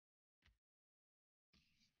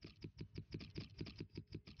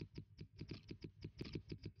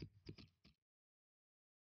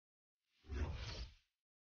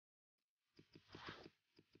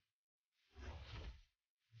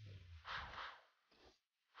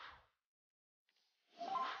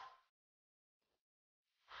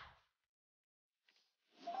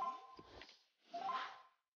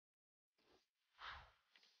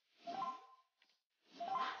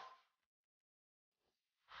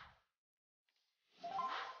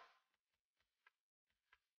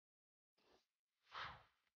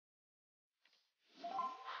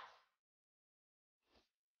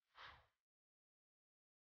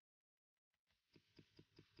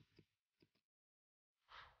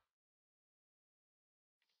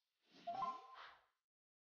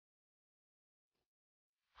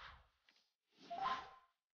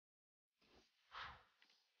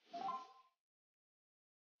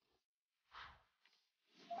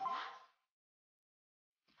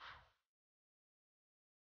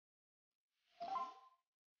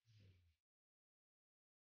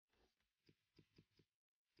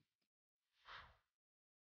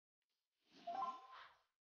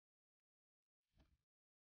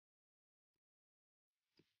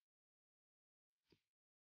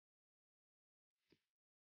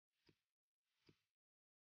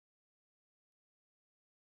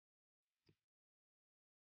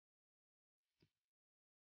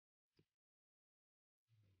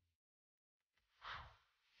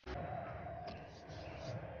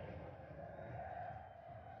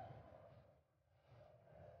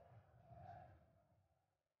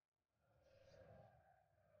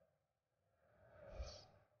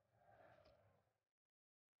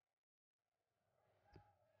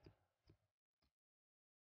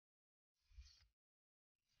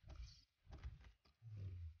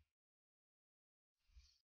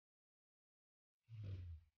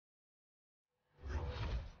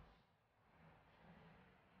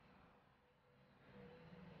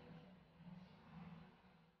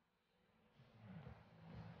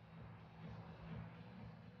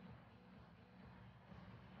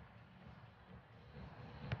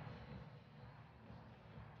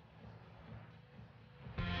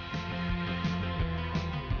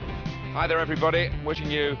Hi there everybody,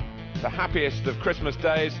 wishing you the happiest of Christmas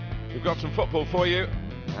days. We've got some football for you,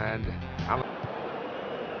 and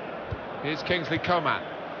here's Kingsley Coman.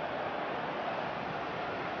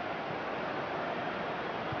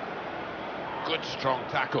 Good strong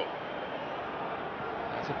tackle.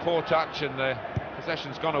 That's a poor touch and the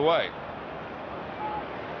possession's gone away.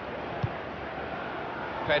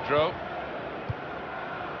 Pedro.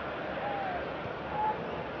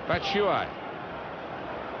 Batshuayi.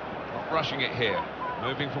 Not rushing it here,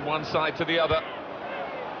 moving from one side to the other.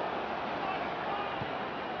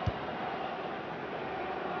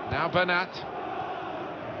 Now Bernat.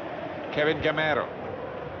 Kevin Gameiro.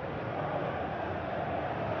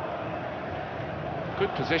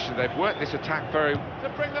 Good position, they've worked this attack very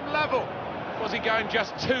to bring them level. Was he going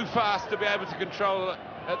just too fast to be able to control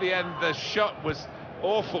at the end? The shot was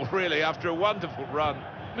awful really after a wonderful run.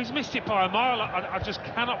 He's missed it by a mile. I just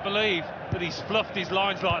cannot believe that he's fluffed his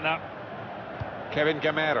lines like that. Kevin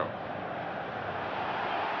Gameiro.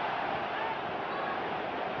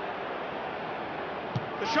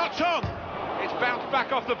 The shot's on. It's bounced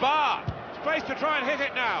back off the bar. Space to try and hit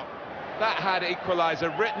it now. That had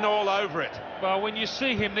equaliser written all over it. Well, when you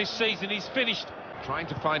see him this season, he's finished. Trying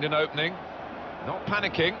to find an opening, not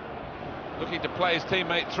panicking, looking to play his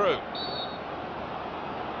teammate through.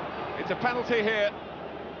 It's a penalty here.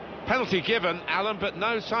 Penalty given, Alan, but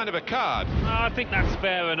no sign of a card. I think that's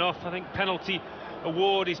fair enough. I think penalty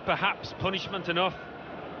award is perhaps punishment enough.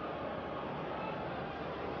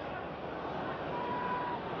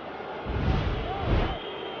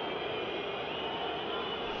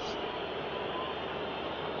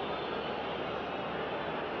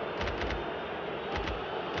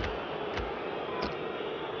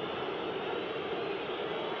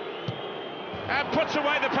 And puts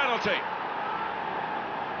away the penalty.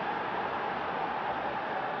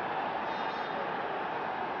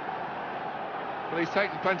 Well, he's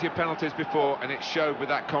taken plenty of penalties before, and it showed with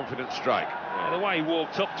that confident strike. Yeah, the way he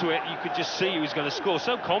walked up to it, you could just see he was going to score.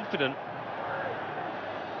 So confident.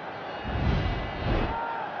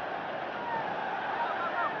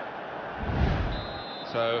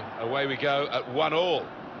 So away we go at 1-1.